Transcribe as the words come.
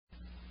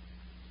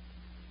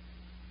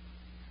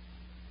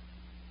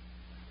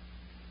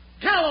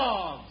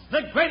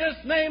the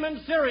greatest name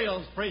in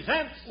cereals,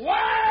 presents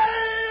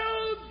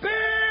Wild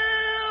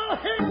Bill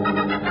Hickok!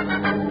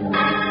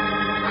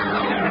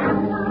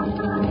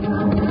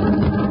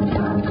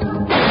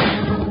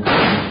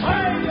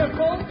 Hiya,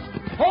 folks.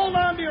 Hold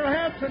on to your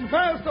hats and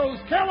pass those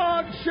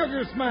Kellogg's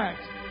Sugar Smacks.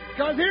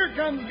 Because here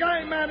comes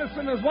Guy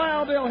Madison as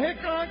Wild Bill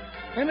Hickok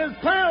and his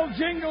pal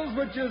Jingles,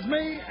 which is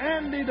me,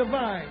 Andy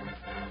Devine.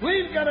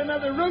 We've got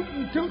another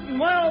rootin' tootin'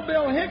 Wild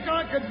Bill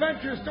Hickok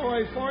adventure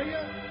story for you,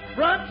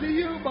 brought to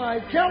you by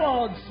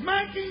Kellogg's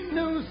smacking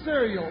new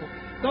cereal.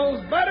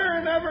 Those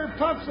better-than-ever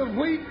puffs of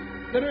wheat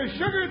that are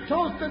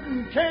sugar-toasted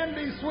and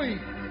candy sweet.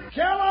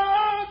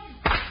 Kellogg's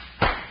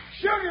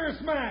Sugar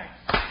Smacks.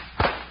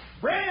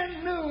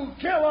 Brand new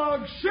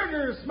Kellogg's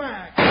Sugar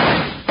Smacks.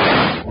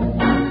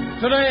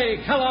 Today,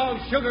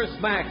 Kellogg's Sugar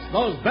Smacks,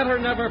 those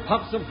better-than-ever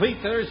puffs of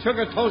wheat that are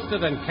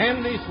sugar-toasted and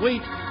candy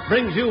sweet,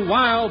 brings you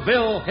Wild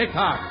Bill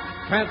Hickok,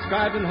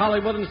 transcribed in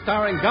Hollywood and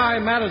starring Guy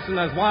Madison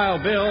as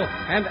Wild Bill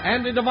and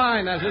Andy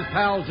Devine as his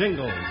pal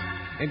Jingles.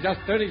 In just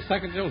 30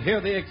 seconds, you'll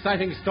hear the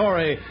exciting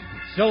story,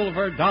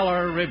 Silver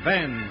Dollar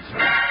Revenge.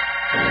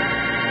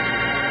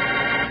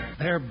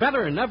 They're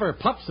better-than-ever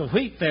puffs of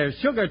wheat. They're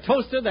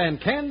sugar-toasted and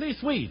candy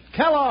sweet.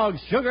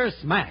 Kellogg's Sugar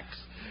Smacks.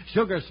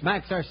 Sugar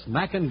Smacks are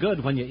smacking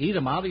good when you eat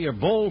them out of your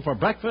bowl for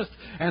breakfast,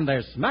 and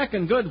they're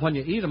smacking good when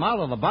you eat them out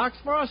of the box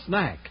for a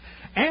snack.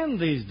 And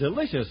these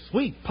delicious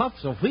sweet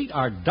puffs of wheat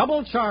are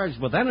double charged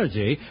with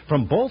energy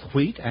from both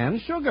wheat and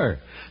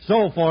sugar.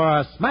 So for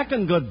a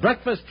smacking good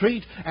breakfast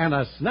treat and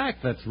a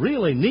snack that's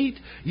really neat,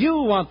 you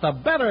want the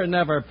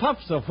better-than-ever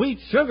puffs of wheat,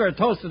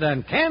 sugar-toasted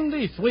and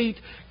candy sweet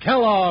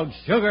Kellogg's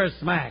Sugar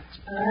Smacks.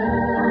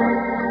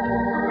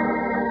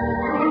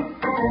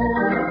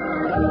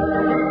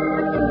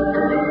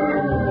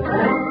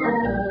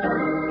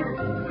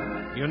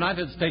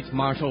 United States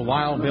Marshal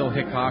Wild Bill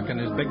Hickok and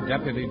his big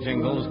deputy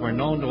Jingles were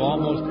known to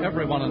almost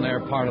everyone in their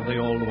part of the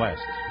Old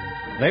West.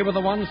 They were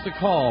the ones to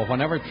call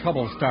whenever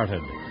trouble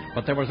started,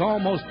 but there was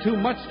almost too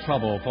much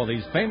trouble for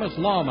these famous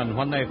lawmen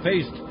when they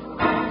faced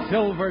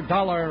Silver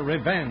Dollar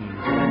Revenge.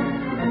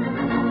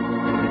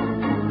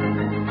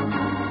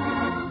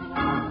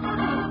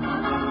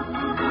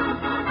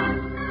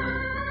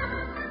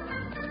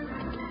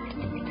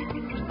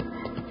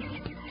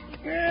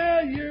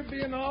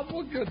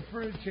 Awful good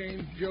for a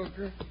change,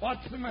 Joker.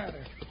 What's the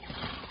matter?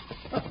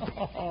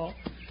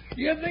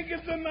 You think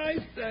it's a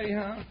nice day,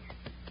 huh?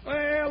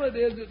 Well, it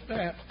is at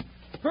that.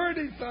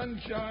 Pretty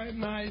sunshine,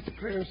 nice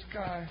clear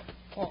sky.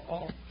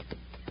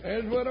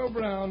 There's Widow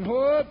Brown.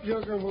 Whoop,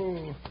 Joker,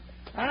 whoo.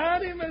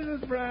 Howdy,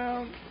 Mrs.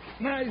 Brown.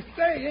 Nice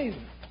day, ain't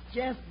it?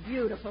 Just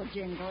beautiful,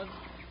 Jingles.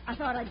 I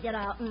thought I'd get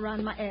out and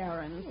run my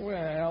errands.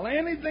 Well,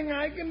 anything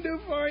I can do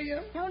for you?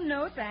 Oh,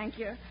 no, thank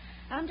you.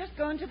 I'm just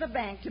going to the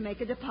bank to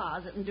make a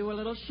deposit and do a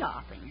little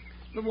shopping.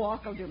 The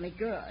walk will do me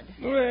good.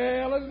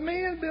 Well, if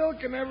me and Bill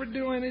can ever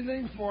do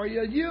anything for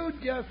you, you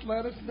just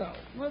let us know.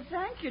 Well,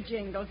 thank you,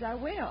 Jingles. I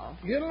will.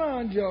 Get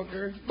along,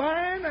 Joker.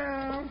 Bye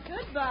now.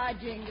 Goodbye,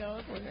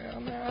 Jingles. Well,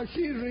 now,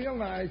 she's real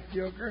nice,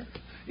 Joker.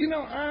 You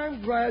know,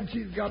 I'm glad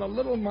she's got a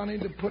little money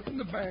to put in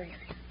the bank.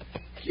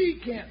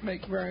 She can't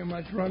make very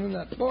much running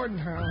that boarding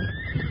house.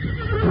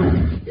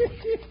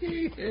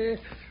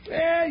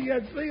 Well,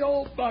 you see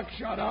old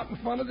Buckshot out in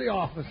front of the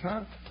office,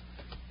 huh?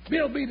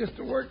 Bill beat us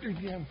to work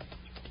again.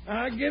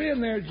 Get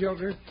in there,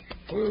 Joker.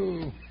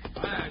 Ooh.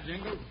 Hi,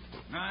 Jingles.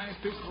 Nice,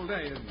 peaceful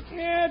day, isn't it?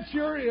 Yeah, it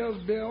sure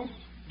is, Bill.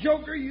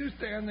 Joker, you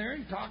stand there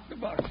and talk to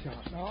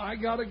Buckshot. Now, I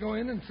got to go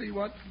in and see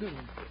what's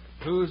doing.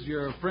 Who's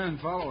your friend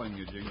following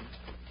you, Jingles?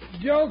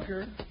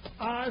 Joker,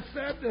 I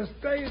said to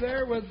stay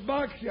there with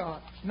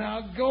Buckshot.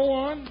 Now, go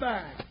on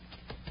back.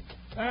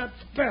 That's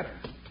better.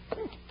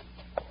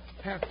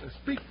 Have to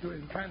speak to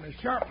him kind of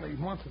sharply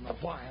once in a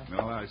while.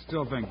 Well, I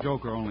still think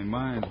Joker only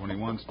minds when he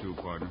wants to,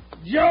 partner.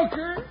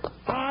 Joker,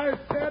 I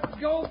said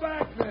go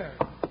back there.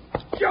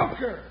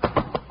 Joker!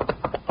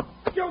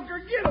 Joker,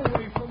 get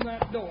away from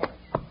that door.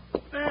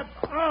 That's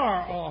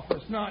our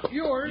office, not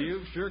yours.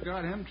 You've sure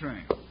got him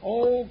trained.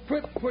 Oh,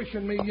 quit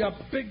pushing me, you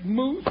big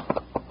moose.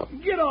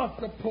 Get off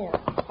the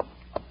porch.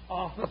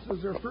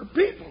 Offices are for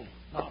people,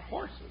 not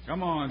horses.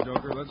 Come on,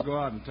 Joker. Let's go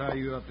out and tie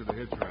you up to the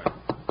hitch rack.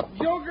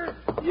 Joker,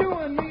 you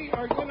and me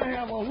are going to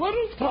have a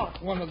little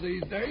talk one of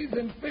these days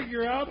and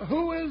figure out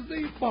who is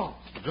the boss.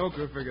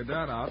 Joker figured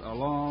that out a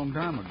long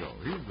time ago.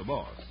 He's the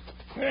boss.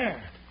 Yeah.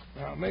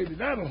 Well, maybe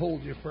that'll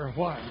hold you for a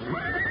while.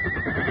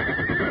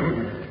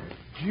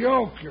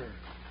 Joker,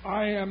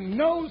 I am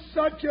no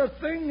such a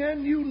thing,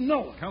 and you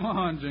know it. Come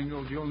on,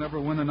 Jingles. You'll never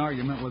win an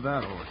argument with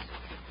that horse.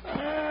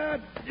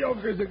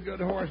 Joker's a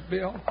good horse,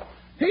 Bill.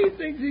 He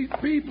thinks he's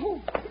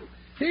people.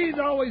 He's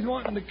always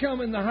wanting to come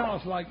in the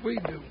house like we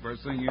do.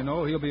 First thing you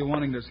know, he'll be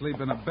wanting to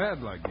sleep in a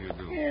bed like you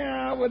do.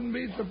 Yeah, I wouldn't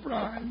be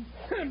surprised.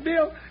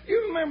 Bill,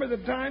 you remember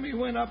the time he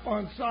went up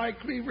on Cy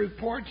Cleaver's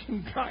porch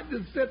and tried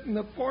to sit in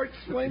the porch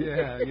swing?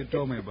 Yeah, you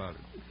told me about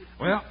it.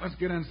 Well, let's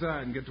get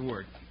inside and get to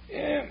work.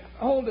 Yeah,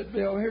 hold it,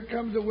 Bill. Here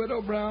comes the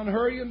Widow Brown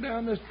hurrying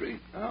down the street.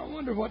 I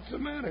wonder what's the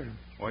matter.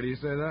 Why do you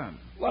say that?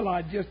 Well,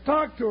 I just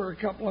talked to her a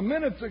couple of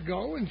minutes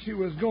ago, and she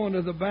was going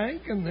to the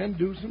bank and then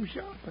do some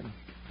shopping.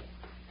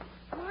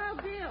 Well,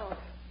 Bill,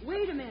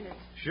 wait a minute.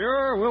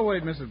 Sure, we'll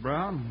wait, Mrs.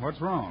 Brown. What's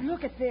wrong?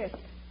 Look at this.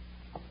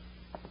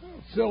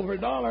 Silver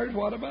dollars,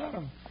 what about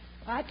them?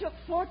 I took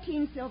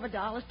 14 silver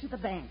dollars to the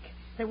bank.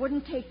 They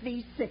wouldn't take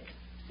these 6.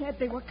 Said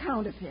they were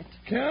counterfeit.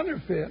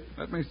 Counterfeit?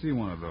 Let me see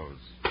one of those.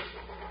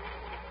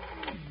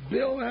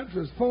 Bill, that's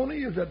as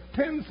phony as a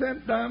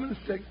 10-cent diamond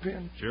stick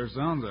pin. Sure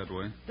sounds that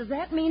way. Does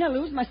that mean I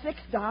lose my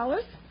 $6?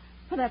 Well,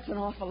 that's an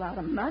awful lot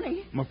of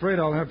money. I'm afraid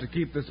I'll have to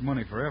keep this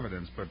money for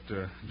evidence, but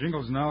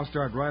Jingles and I'll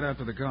start right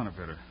after the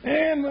counterfeiter.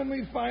 And when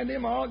we find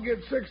him, I'll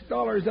get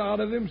 $6 out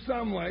of him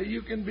some way.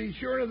 You can be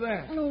sure of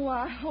that. Oh,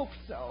 I hope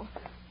so.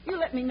 You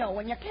let me know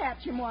when you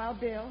catch him,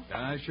 Wild Bill.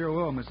 I sure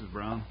will, Mrs.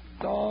 Brown.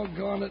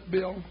 Doggone it,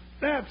 Bill.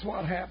 That's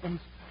what happens.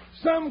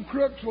 Some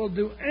crooks will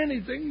do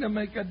anything to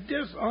make a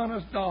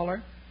dishonest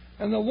dollar,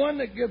 and the one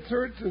that gets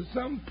hurt is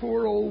some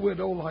poor old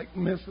widow like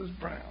Mrs.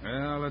 Brown.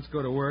 Well, let's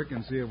go to work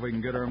and see if we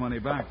can get our money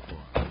back for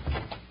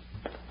her.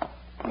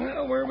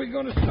 Well, where are we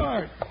going to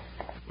start?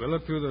 We'll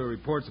look through the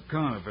reports of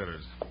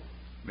counterfeiters.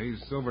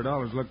 These silver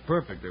dollars look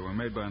perfect. They were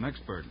made by an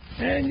expert.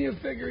 And you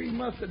figure he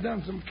must have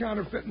done some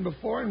counterfeiting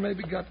before and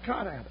maybe got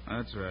caught at it.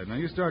 That's right. Now,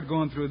 you start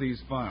going through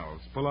these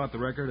files. Pull out the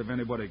record of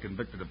anybody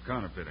convicted of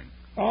counterfeiting.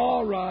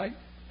 All right.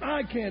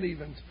 I can't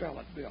even spell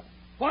it, Bill.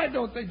 Why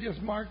don't they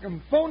just mark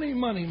them phony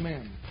money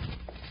men?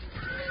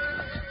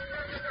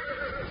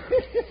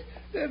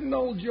 That's an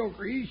old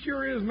joker. He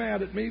sure is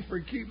mad at me for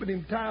keeping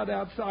him tied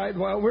outside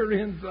while we're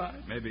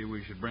inside. Maybe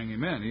we should bring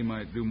him in. He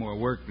might do more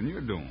work than you're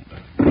doing.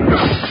 Look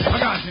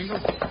out,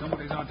 Jingles.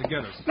 Somebody's out to get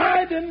us.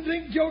 I didn't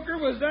think Joker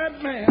was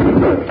that man.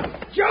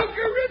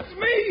 Joker, it's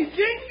me,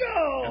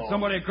 Jingo! And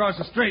somebody across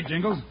the street,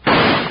 Jingles.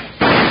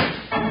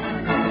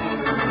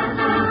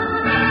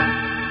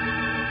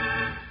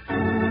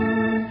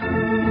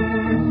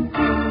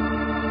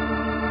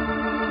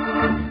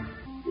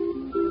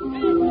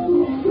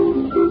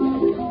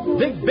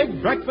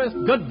 Big breakfast,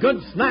 good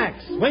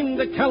snacks. Swing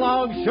the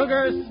Kellogg's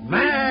Sugar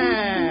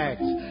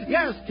Smacks.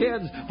 Yes,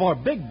 kids, for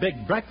big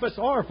breakfast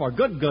or for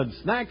good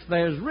snacks,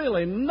 there's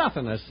really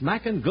nothing as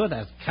smacking good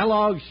as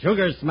Kellogg's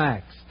Sugar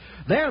Smacks.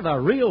 They're the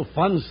real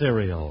fun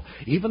cereal.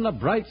 Even the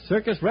bright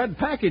circus red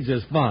package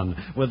is fun,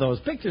 with those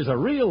pictures of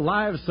real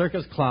live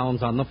circus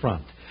clowns on the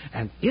front.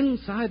 And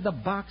inside the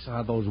box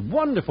are those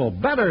wonderful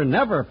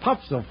better-than-ever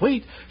puffs of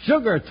wheat,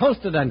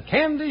 sugar-toasted and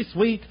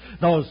candy-sweet,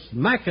 those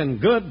smackin'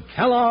 good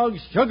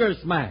Kellogg's Sugar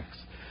Smacks.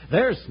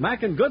 They're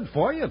smackin' good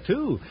for you,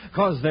 too,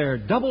 'cause they're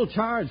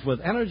double-charged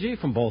with energy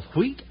from both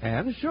wheat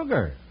and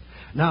sugar.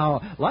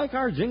 Now, like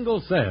our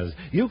jingle says,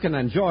 you can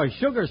enjoy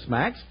Sugar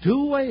Smacks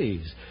 2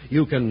 ways.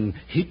 You can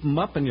heat 'em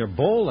up in your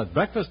bowl at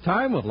breakfast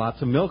time with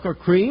lots of milk or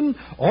cream,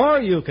 or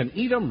you can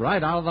eat 'em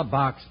right out of the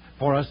box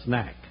for a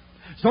snack.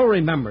 So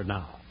remember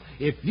now,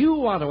 if you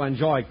want to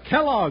enjoy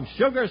Kellogg's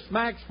Sugar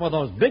Smacks for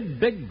those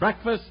big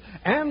breakfasts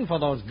and for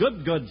those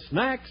good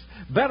snacks,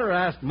 better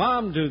ask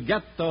Mom to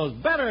get those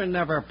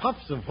better-than-ever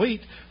puffs of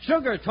wheat,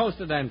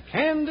 sugar-toasted and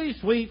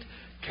candy-sweet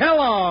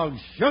Kellogg's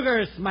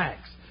Sugar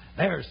Smacks.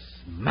 They're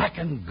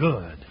smacking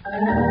good.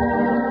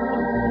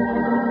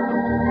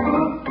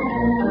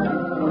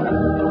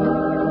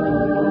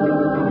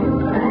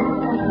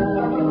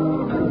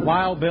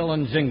 While Bill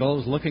and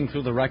Jingles, looking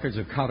through the records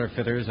of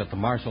counterfeiters at the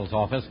marshal's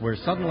office, were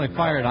suddenly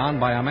fired on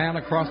by a man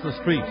across the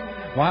street.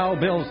 Wild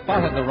Bill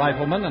spotted the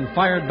rifleman and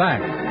fired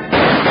back.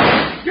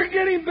 You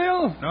get him,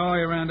 Bill? No,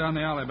 he ran down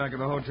the alley back of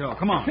the hotel.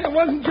 Come on. It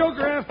wasn't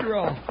Joker after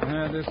all.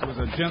 Yeah, this was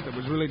a gent that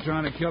was really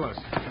trying to kill us.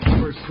 The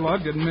first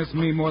slug didn't miss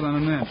me more than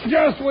an inch.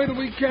 Just wait till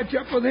we catch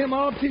up with him.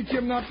 I'll teach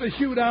him not to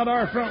shoot out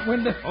our front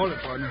window. Hold it,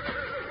 partner.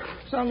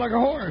 Sounds like a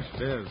horse.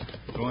 It is.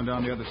 Going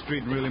down the other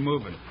street and really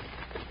moving.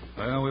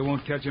 Well, we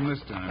won't catch him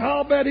this time.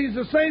 I'll bet he's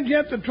the same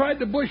gent that tried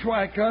to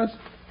bushwhack us.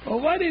 Well,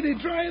 why did he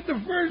try it the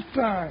first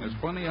time? There's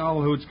plenty of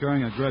owl hoots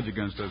carrying a grudge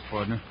against us,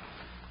 partner.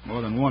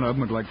 More than one of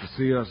them would like to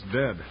see us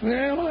dead.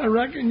 Well, I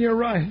reckon you're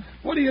right.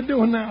 What are you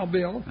doing now,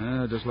 Bill?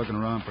 Just looking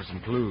around for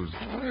some clues.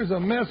 Well, there's a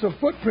mess of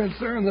footprints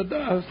there in the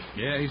dust.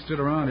 Yeah, he stood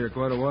around here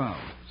quite a while.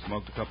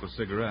 Smoked a couple of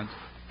cigarettes.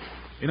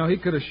 You know, he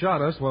could have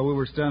shot us while we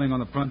were standing on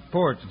the front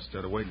porch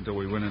instead of waiting until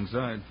we went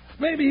inside.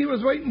 Maybe he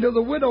was waiting till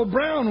the Widow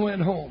Brown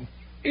went home.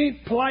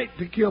 Ain't polite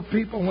to kill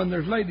people when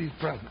there's ladies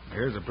present.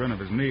 Here's a print of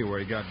his knee where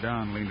he got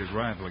down and leaned his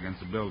rifle against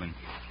the building.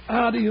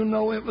 How do you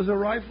know it was a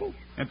rifle?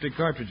 Empty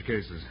cartridge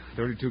cases,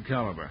 .32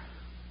 caliber.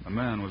 The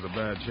man was a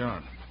bad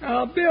shot.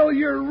 Now, Bill,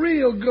 you're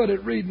real good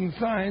at reading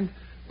signs,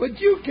 but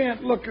you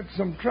can't look at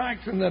some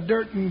tracks in the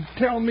dirt and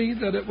tell me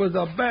that it was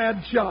a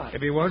bad shot.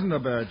 If he wasn't a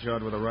bad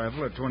shot with a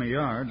rifle at 20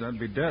 yards, I'd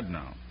be dead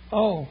now.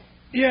 Oh,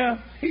 yeah,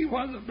 he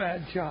was a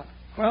bad shot.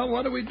 Well,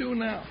 what do we do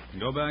now?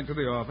 Go back to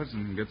the office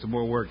and get some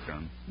more work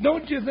done.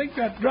 Don't you think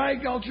that dry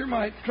gulcher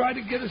might try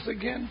to get us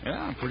again?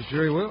 Yeah, I'm pretty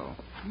sure he will.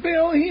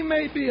 Bill, he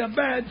may be a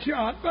bad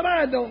shot, but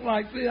I don't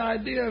like the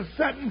idea of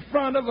sitting in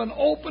front of an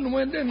open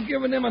window and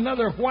giving him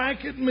another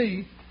whack at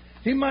me.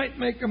 He might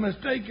make a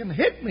mistake and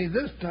hit me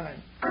this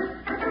time.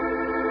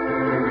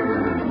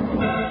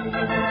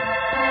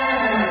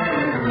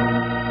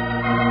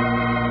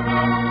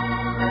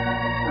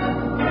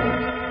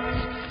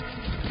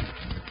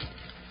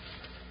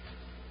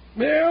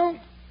 Bill,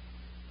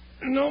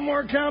 no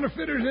more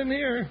counterfeiters in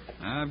here.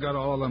 I've got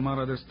all of them out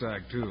of this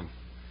stack, too.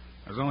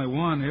 There's only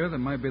one here that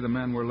might be the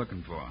man we're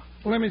looking for.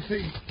 Let me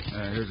see.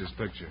 Here's his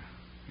picture.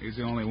 He's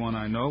the only one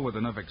I know with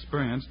enough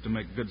experience to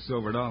make good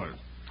silver dollars.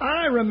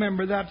 I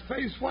remember that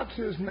face. What's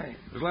his name?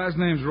 His last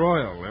name's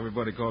Royal.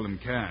 Everybody called him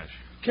Cash.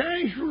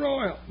 Cash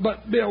Royal.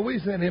 But, Bill, we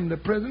sent him to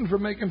prison for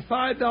making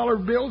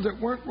 $5 bills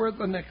that weren't worth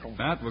a nickel.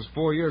 That was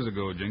 4 years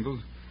ago,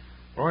 Jingles.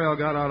 Royal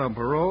got out on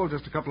parole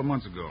just a couple of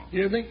months ago.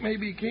 You think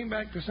maybe he came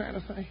back to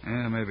Santa Fe?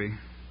 Yeah, maybe.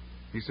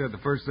 He said the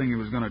first thing he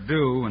was going to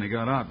do when he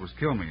got out was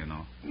kill me, you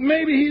know.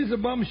 Maybe he's the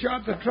bum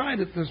shot that tried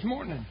it this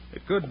morning.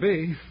 It could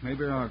be.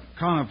 Maybe our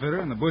counterfeiter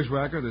and the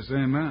bushwhacker are the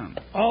same man.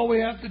 All we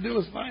have to do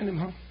is find him,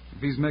 huh?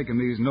 If he's making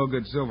these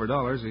no-good silver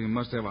dollars, he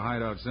must have a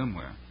hideout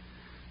somewhere.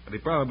 But he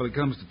probably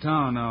comes to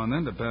town now and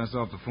then to pass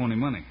off the phony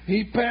money.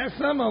 He passed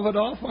some of it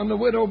off on the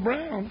Widow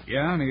Brown.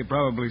 Yeah, and he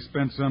probably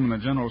spent some in the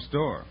general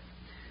store.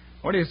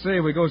 What do you say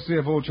we go see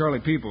if old Charlie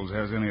Peoples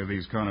has any of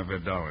these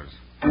counterfeit dollars?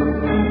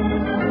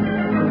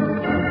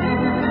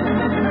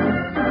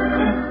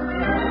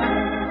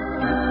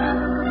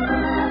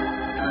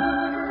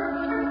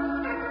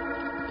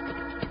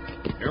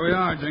 Here we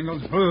are,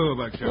 Jingles. Whoa,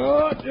 Buckshot.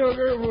 Oh,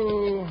 sugar,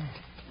 whoa.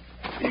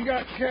 You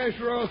got Cash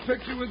Royal's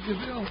picture with you,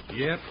 Bill?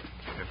 Yep.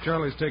 If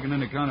Charlie's taking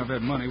any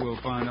counterfeit money,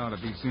 we'll find out if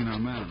he's seen our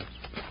man.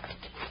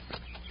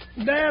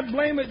 Dad,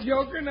 blame it,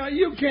 Joker. Now,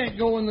 you can't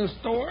go in the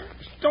store.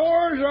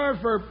 Stores are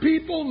for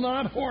people,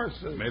 not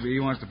horses. Maybe he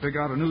wants to pick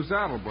out a new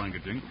saddle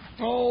blanket, Jingles.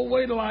 Oh,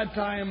 wait till I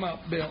tie him up,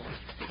 Bill.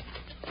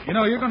 You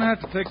know, you're going to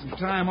have to take some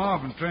time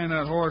off and train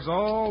that horse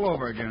all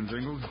over again,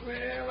 Jingles.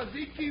 Well, if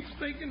he keeps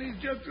thinking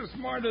he's just as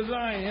smart as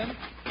I am,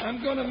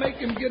 I'm going to make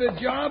him get a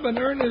job and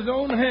earn his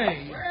own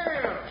hay.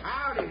 Well,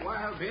 howdy,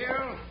 Wild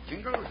Bill.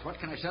 Jingles, what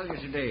can I sell you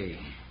today?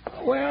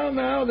 Well,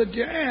 now that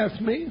you ask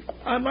me,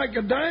 I'd like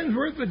a dime's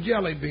worth of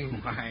jelly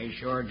beans. Why,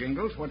 sure,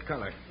 Jingles. What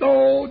color?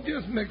 Oh,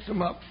 just mix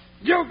them up.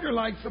 Joker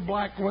likes the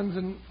black ones,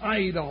 and I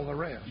eat all the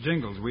rest.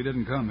 Jingles, we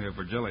didn't come here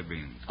for jelly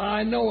beans.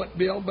 I know it,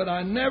 Bill, but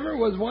I never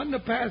was one to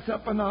pass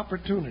up an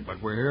opportunity.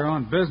 But we're here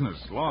on business,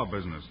 law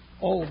business.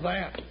 Oh,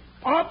 that.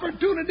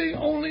 Opportunity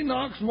only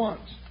knocks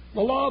once.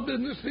 The law of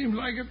business seems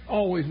like it's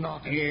always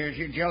knocking. Here's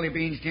your jelly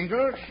beans,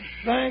 Jingles.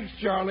 Thanks,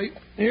 Charlie.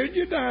 Here's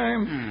your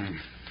dime.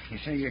 You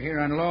say you're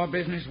here on law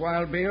business,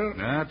 Wild Bill?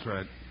 That's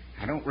right.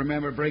 I don't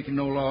remember breaking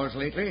no laws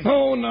lately.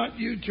 Oh, not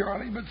you,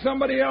 Charlie, but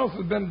somebody else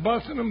has been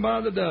busting them by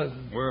the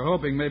dozen. We're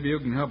hoping maybe you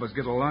can help us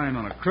get a line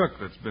on a crook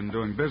that's been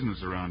doing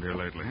business around here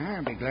lately.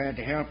 I'll be glad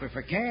to help if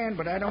I can,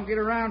 but I don't get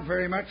around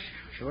very much.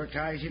 Sure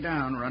ties you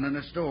down running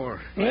a store.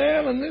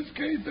 Well, in this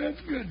case, that's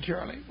good,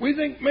 Charlie. We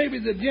think maybe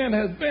the gent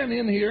has been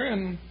in here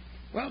and,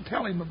 well,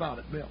 tell him about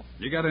it, Bill.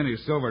 You got any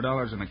silver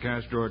dollars in the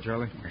cash drawer,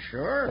 Charlie?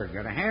 Sure,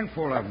 got a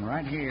handful of them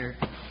right here.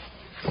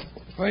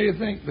 What do you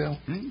think, Bill?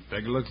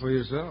 Take a look for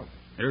yourself.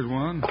 Here's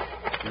one.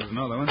 Here's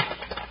another one.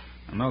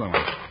 Another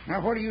one.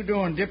 Now, what are you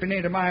doing dipping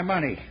into my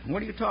money?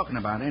 What are you talking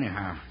about,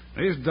 anyhow?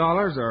 These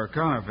dollars are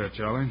counterfeit,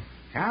 Charlie.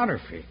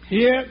 Counterfeit?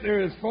 Yeah,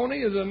 they're as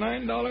phony as a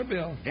 $9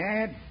 bill.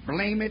 Dad,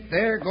 blame it.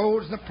 There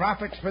goes the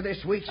profits for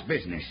this week's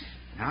business.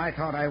 Now, I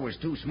thought I was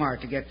too smart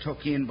to get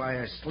took in by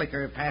a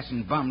slicker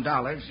passing bum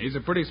dollars. He's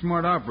a pretty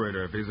smart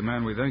operator if he's the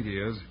man we think he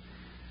is.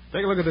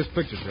 Take a look at this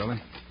picture,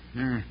 Charlie.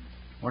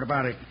 What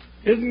about it?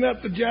 Isn't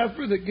that the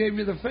Jasper that gave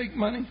you the fake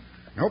money?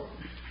 Nope.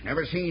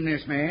 Never seen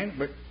this man,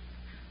 but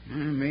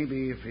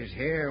maybe if his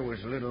hair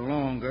was a little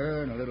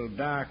longer and a little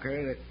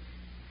darker, that...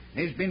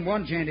 There's been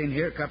one gent in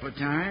here a couple of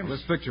times. Well,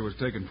 this picture was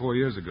taken 4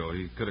 years ago.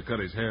 He could have cut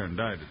his hair and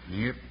dyed it.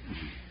 Yep.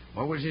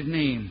 What was his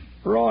name?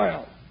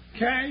 Royal.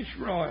 Cash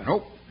Royal.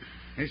 Nope.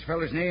 This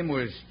fella's name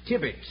was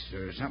Tibbets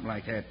or something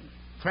like that.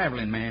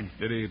 Traveling man.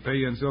 Did he pay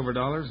you in silver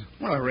dollars?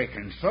 Well, I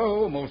reckon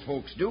so. Most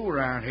folks do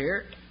around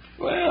here.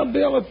 Well,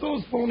 Bill, if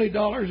those phony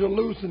dollars are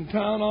loose in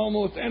town,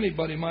 almost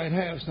anybody might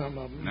have some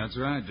of them. That's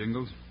right,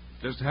 Jingles.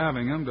 Just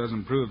having them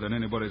doesn't prove that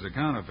anybody's a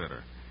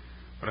counterfeiter.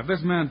 But if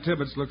this man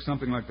Tibbets looks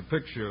something like the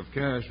picture of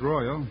Cash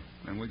Royal,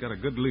 then we got a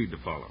good lead to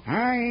follow.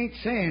 I ain't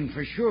saying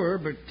for sure,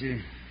 but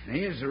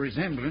there's a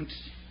resemblance.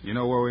 You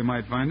know where we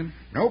might find him?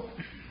 Nope.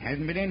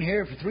 Hasn't been in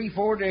here for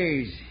 3-4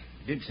 days.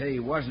 Did say he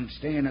wasn't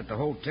staying at the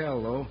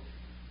hotel, though.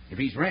 If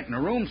he's renting a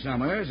room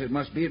somewheres, it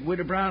must be at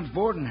Widow Brown's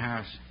boarding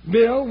house.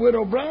 Bill,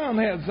 Widow Brown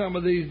had some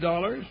of these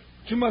dollars.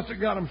 She must have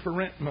got them for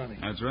rent money.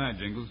 That's right,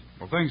 Jingles.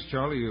 Well, thanks,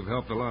 Charlie. You've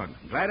helped a lot.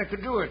 Glad I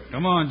could do it.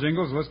 Come on,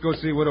 Jingles. Let's go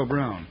see Widow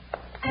Brown.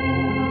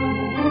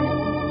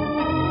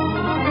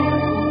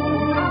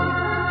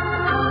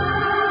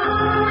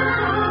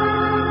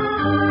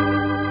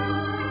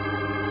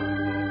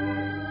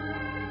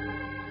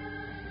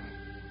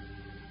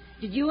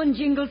 Did you and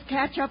Jingles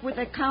catch up with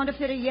the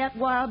counterfeiter yet,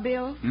 Wild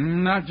Bill?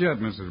 Not yet,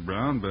 Mrs.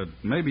 Brown, but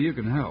maybe you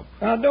can help.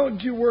 Now, don't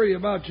you worry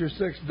about your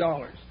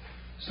 $6.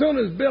 Soon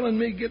as Bill and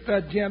me get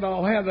that gent,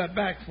 I'll have that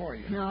back for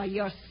you. Oh,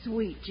 you're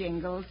sweet,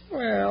 Jingles.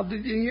 Well,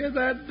 did you hear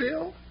that,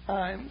 Bill?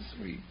 I'm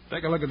sweet.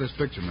 Take a look at this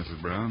picture,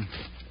 Mrs. Brown.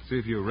 See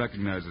if you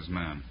recognize this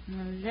man.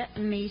 Well, let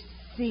me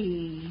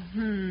see.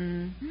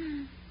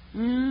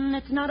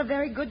 It's not a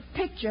very good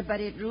picture, but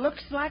it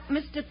looks like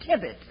Mr.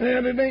 Tibbet.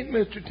 And it ain't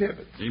Mr.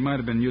 Tibbet. He might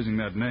have been using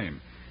that name.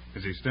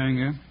 Is he staying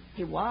here?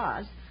 He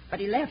was, but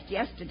he left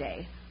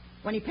yesterday.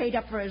 When he paid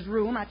up for his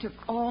room, I took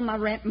all my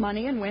rent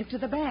money and went to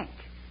the bank.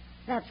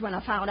 That's when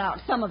I found out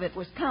some of it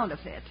was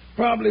counterfeit.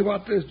 Probably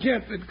what this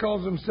gent that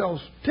calls himself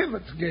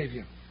Tibbets gave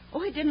you.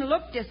 Oh, he didn't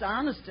look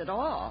dishonest at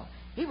all.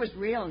 He was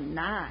real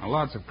nice. Now,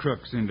 lots of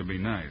crooks seem to be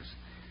nice.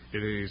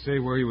 Did he say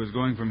where he was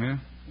going from here?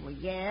 Well,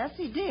 yes,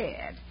 he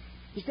did.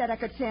 He said I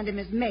could send him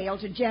his mail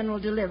to General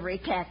Delivery,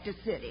 Cactus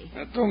City.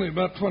 That's only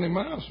about 20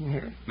 miles from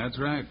here. That's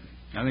right.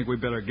 I think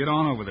we'd better get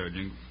on over there,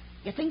 Jingles.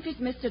 You think this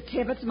Mr.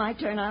 Tibbets might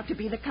turn out to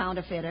be the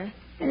counterfeiter?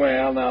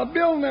 Well, now,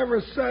 Bill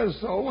never says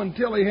so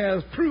until he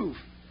has proof.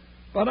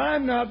 But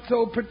I'm not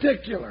so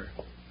particular.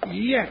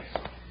 Yes.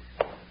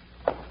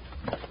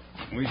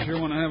 We sure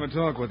want to have a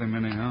talk with him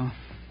anyhow.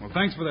 Well,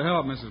 thanks for the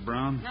help, Mrs.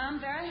 Brown. I'm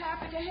very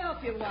happy to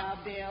help you, Wild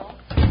Bill.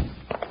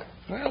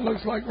 Well,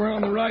 looks like we're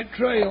on the right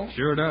trail.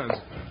 Sure does.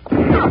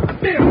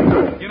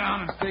 Bill! Get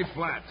on and stay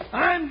flat.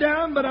 I'm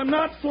down, but I'm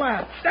not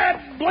flat.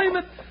 That blame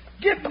it,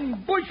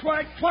 getting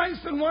bushwhacked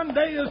twice in one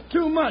day is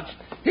too much,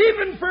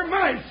 even for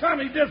my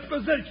sunny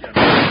disposition.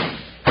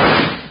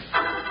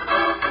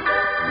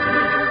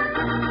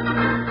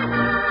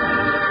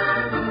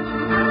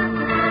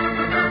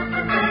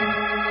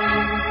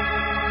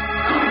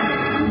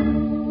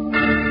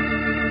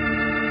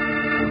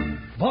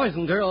 Boys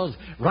and girls,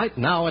 right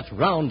now it's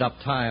roundup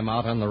time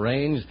out on the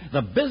range,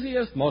 the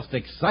busiest, most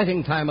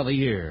exciting time of the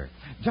year.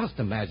 Just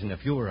imagine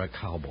if you were a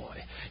cowboy.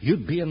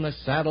 You'd be in the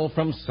saddle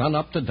from sun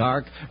up to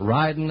dark,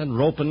 riding and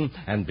roping,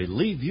 and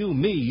believe you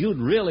me, you'd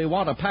really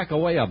want to pack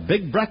away a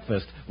big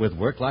breakfast with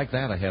work like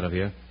that ahead of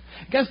you.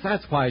 Guess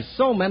that's why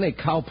so many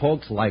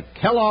cowpokes like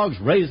Kellogg's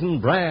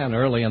Raisin Bran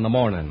early in the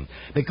morning.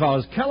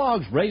 Because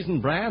Kellogg's Raisin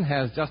Bran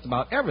has just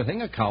about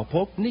everything a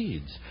cowpoke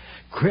needs.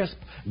 Crisp,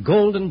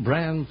 golden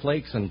bran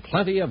flakes and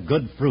plenty of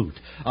good fruit.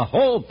 A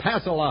whole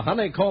passel of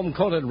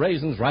honeycomb-coated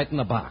raisins right in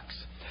the box.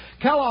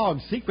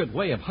 Kellogg's secret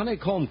way of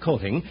honeycomb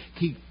coating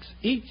keeps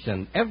each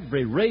and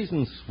every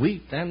raisin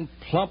sweet and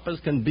plump as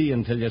can be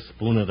until you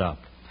spoon it up.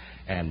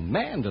 And,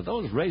 man, do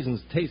those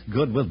raisins taste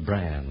good with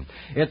bran.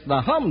 It's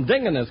the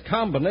humdinginest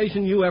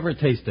combination you ever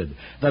tasted.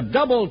 The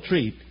double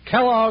treat,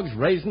 Kellogg's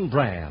Raisin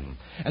Bran.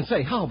 And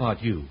say, how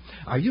about you?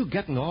 Are you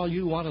getting all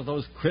you want of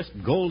those crisp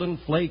golden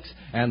flakes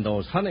and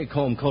those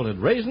honeycomb-coated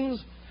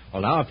raisins?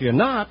 Well, now, if you're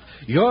not,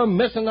 you're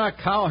missing a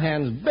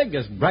cowhand's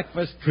biggest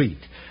breakfast treat.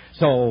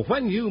 So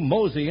when you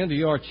mosey into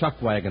your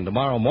chuck wagon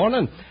tomorrow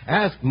morning,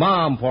 ask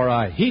Mom for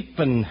a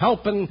heapin'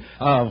 helping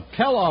of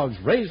Kellogg's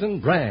Raisin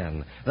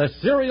Bran, the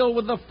cereal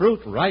with the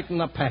fruit right in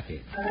the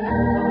package.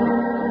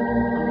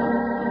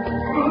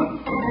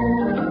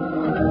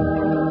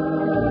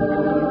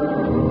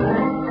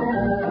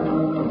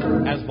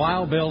 As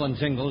Wild Bill and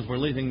Jingles were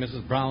leaving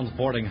Mrs. Brown's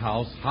boarding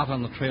house, hot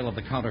on the trail of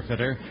the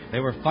counterfeiter, they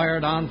were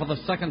fired on for the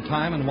second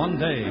time in one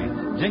day.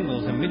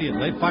 Jingles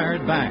immediately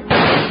fired back.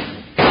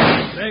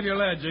 Save your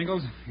lead,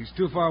 Jingles. He's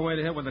too far away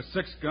to hit with a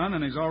 6-gun,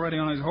 and he's already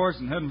on his horse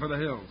and heading for the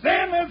hills.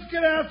 Then let's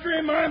get after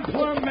him. I'm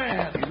plumb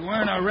mad. He's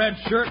wearing a red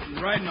shirt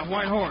and riding a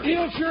white horse.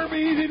 He'll sure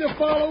be easy to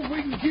follow if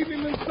we can keep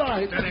him in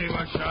sight. Steady,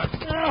 Buckshot.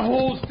 Now,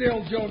 hold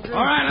still, Joker.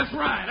 All right, let's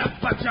ride. Up,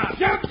 Buckshot.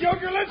 Jump,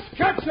 Joker. Let's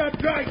catch that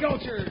dry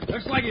gulcher.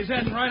 Looks like he's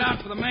heading right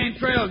out for the main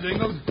trail,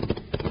 Jingles.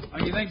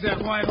 Like he thinks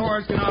that white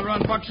horse can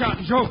outrun Buckshot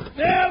and Joker.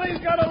 Well,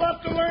 he's got a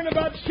lot to learn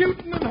about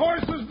shooting and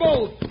horses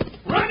both.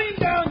 Run him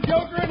down,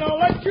 Joker, and I'll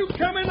let you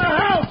come in the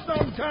house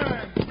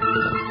sometime.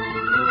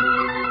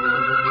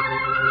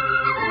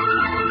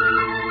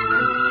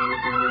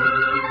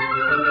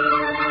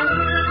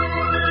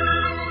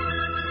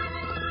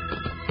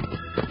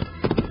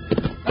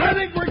 I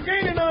think we're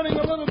gaining on him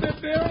a little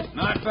bit, Bill.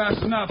 Not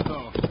fast enough,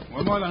 though.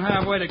 We're more than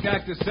halfway to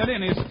Cactus City,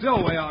 and he's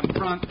still way out in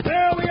front.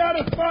 Well, we ought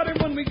to spot him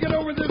when we get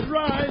over this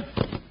rise.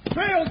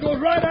 Trail goes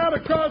right out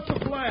across the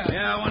flat.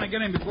 Yeah, I want to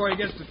get him before he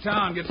gets to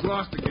town and gets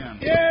lost again.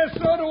 Yeah,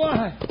 so do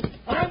I.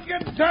 I'm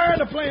getting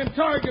tired of playing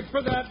target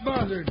for that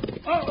buzzard.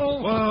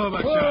 Uh-oh. Whoa,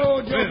 Buckshot.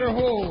 Whoa, Joker,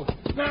 whoa.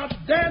 Now,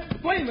 Dad,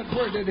 blame it,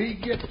 where did he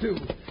get to?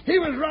 He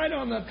was right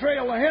on the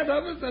trail ahead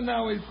of us, and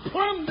now he's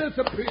plumb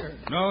disappeared.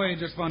 No, he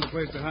just found a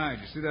place to hide.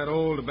 You see that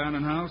old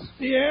abandoned house?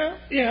 Yeah.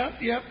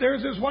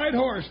 There's his white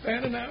horse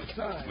standing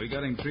outside. We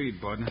got him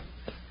treed, partner.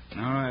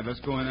 All right, let's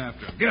go in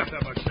after him. Get up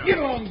there, Buckshot. Get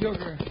along,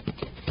 Joker.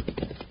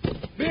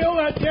 Bill,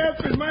 that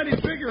Jasper's mighty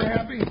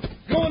figure-happy.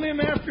 Going in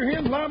after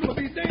him liable to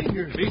be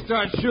dangerous. If he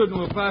starts shooting,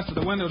 we'll plaster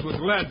the windows with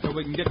lead so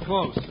we can get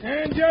close.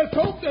 And just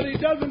hope that he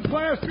doesn't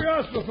plaster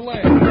us with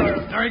lead.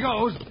 There he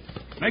goes.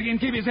 Make him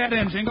keep his head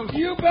in, Jingles.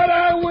 You bet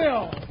I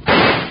will.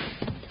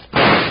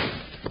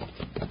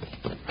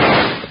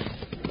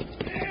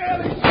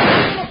 Yeah, he's sure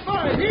full of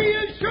fight. He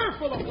is sure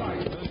full of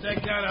fight. We'll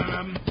take that out of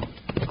him.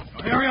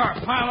 Oh, here we are.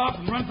 Pile off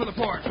and run for the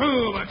porch.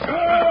 Ooh, let's go.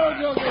 Oh,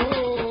 Joker.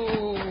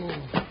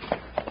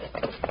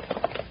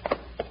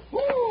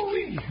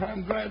 Ooh-wee.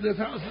 I'm glad this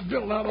house is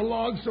built out of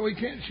logs so he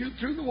can't shoot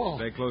through the wall.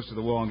 Stay close to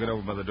the wall and get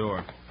over by the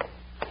door.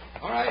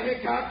 All right,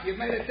 Hickok, you've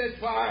made it this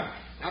far.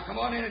 Now come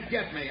on in and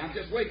get me. I'm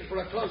just waiting for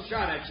a close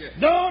shot at you.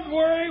 Don't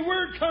worry,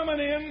 we're coming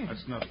in.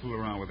 Let's not fool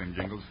around with him,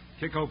 Jingles.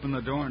 Kick open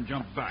the door and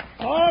jump back.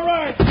 All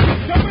right,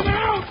 coming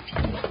out.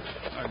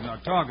 I'm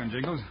not talking,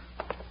 Jingles.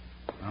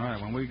 All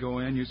right, when we go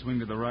in, you swing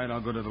to the right, I'll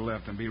go to the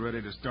left, and be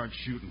ready to start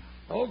shooting.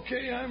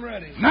 Okay, I'm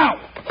ready. Now!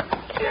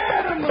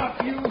 Get him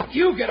up, you.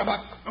 You get him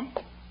up.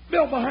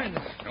 Bill, behind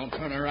us. Don't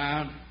turn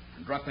around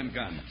and drop them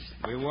guns.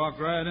 We walk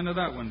right into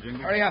that one,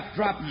 Jingles. Hurry up,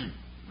 drop them.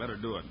 Better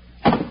do it.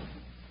 That's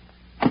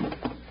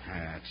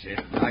it.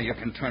 Now you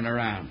can turn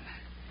around.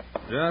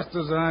 Just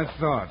as I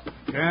thought.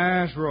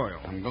 Cash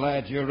Royal. I'm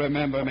glad you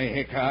remember me,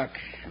 Hickok.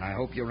 And I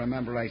hope you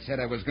remember I said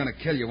I was going to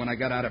kill you when I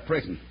got out of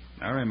prison.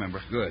 I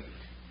remember. Good.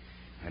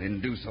 I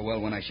didn't do so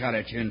well when I shot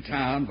at you in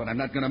town, but I'm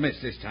not going to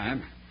miss this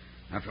time.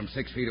 Not from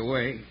 6 feet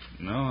away.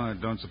 No, I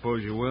don't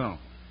suppose you will.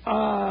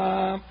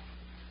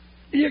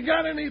 You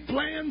got any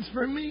plans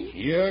for me?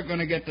 You're going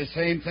to get the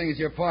same thing as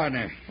your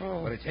partner.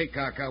 Oh. But it's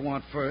Hickok I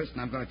want first,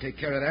 and I'm going to take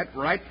care of that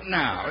right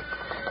now.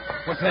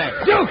 What's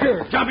that?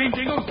 Joker! Jump in,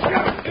 Jingles.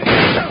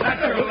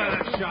 That's your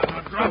last shot.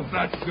 Now drop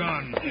that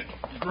gun.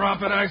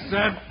 Drop it, I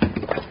said.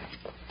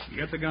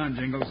 Get the gun,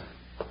 Jingles.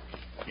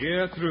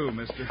 You're through,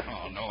 mister.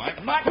 Oh, no,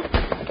 I'm not.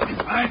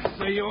 I'd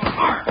say you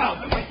are.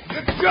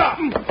 Good job.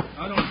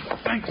 I don't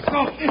think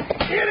so.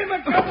 Hit him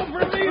a couple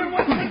for me and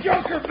what's the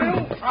Joker,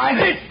 Bill? Try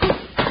it.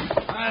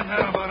 I've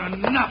had about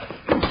enough.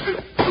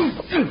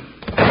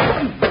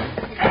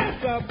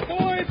 That's a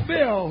boy,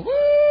 Bill.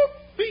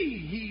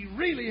 Whoop-ee. He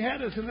really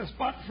had us in the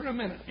spot for a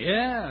minute.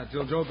 Yeah,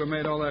 till Joker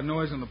made all that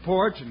noise on the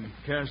porch and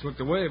Cash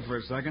looked away for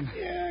a second.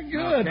 Yeah,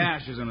 Now good.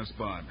 Cash is in a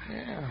spot.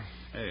 Yeah.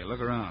 Hey,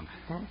 look around.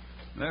 Huh?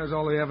 There's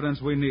all the evidence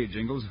we need,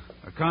 Jingles.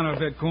 A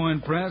counterfeit coin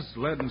press,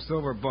 lead and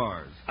silver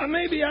bars.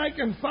 Maybe I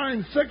can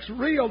find 6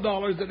 real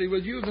dollars that he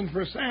was using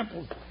for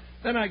samples.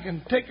 Then I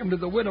can take them to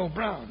the Widow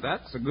Brown.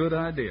 That's a good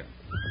idea.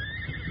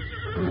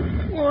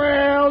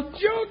 Well,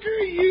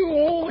 Joker, you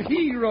old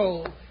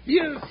hero.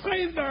 You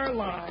saved our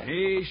lives.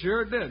 He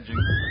sure did,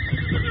 Jingles.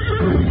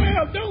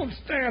 Well, don't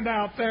stand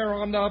out there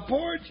on the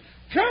porch.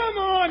 Come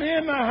on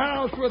in the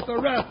house with the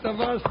rest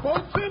of us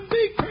folks and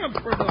be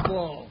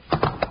comfortable.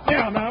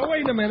 Now,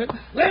 wait a minute.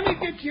 Let me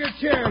get you a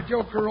chair,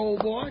 Joker,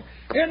 old boy.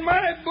 In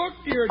my book,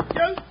 you're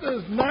just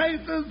as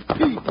nice as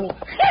people.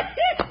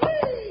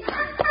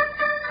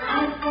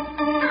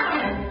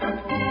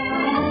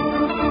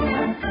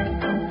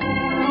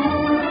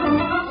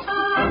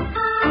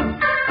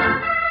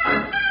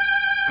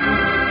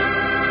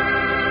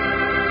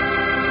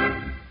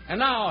 And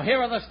now,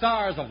 here are the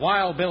stars of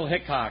Wild Bill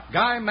Hickok,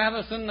 Guy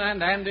Madison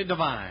and Andy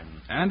Devine.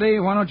 Andy,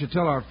 why don't you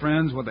tell our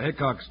friends what the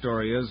Hickok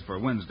story is for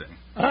Wednesday?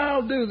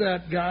 I'll do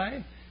that,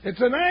 Guy.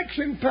 It's an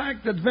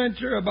action-packed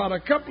adventure about a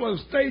couple of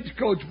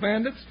stagecoach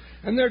bandits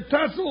and their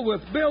tussle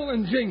with Bill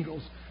and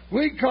Jingles.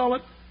 We call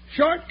it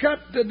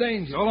Shortcut to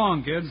Danger. So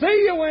long, kids.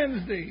 See you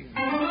Wednesday.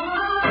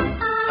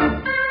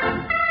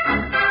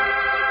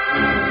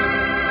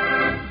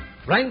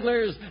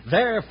 Wranglers,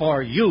 they're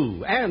for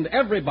you and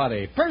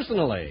everybody,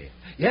 personally.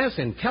 Yes,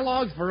 in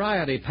Kellogg's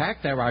Variety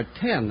Pack, there are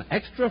 10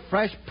 extra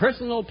fresh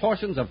personal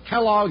portions of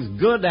Kellogg's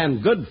good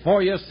and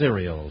good-for-you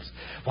cereals.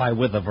 Why,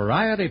 with the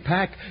Variety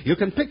Pack, you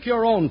can pick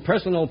your own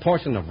personal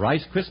portion of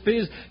Rice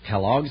Krispies,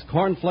 Kellogg's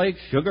Corn Flakes,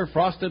 Sugar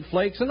Frosted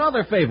Flakes, and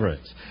other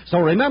favorites. So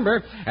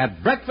remember,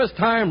 at breakfast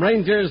time,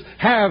 Rangers,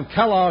 have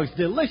Kellogg's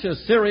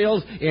delicious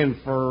cereals in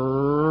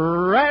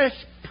fresh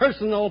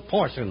personal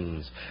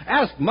portions.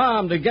 Ask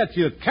Mom to get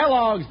you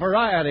Kellogg's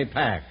Variety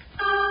Pack.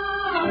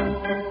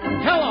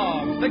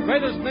 Kellogg's, the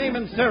greatest name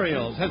in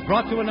cereals, has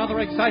brought you another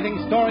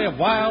exciting story of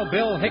Wild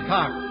Bill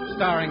Hickok,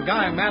 starring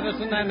Guy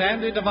Madison and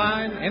Andy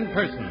Devine in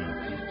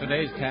person.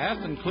 Today's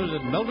cast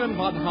included Mildred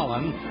Von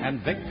Holland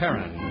and Vic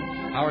Perrin.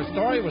 Our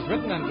story was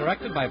written and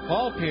directed by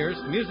Paul Pierce,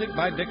 music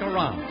by Dick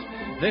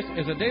Arant. This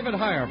is a David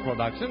Heyer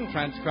production,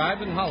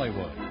 transcribed in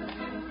Hollywood.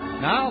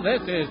 Now,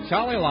 this is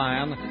Charlie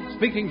Lyon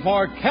speaking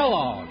for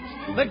Kellogg's,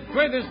 the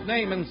greatest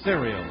name in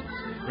cereals,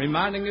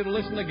 reminding you to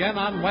listen again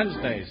on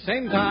Wednesday,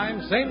 same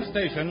time, same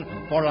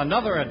station, for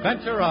another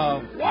adventure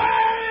of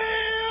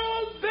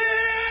Wild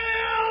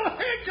Bill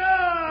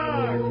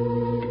Hickok!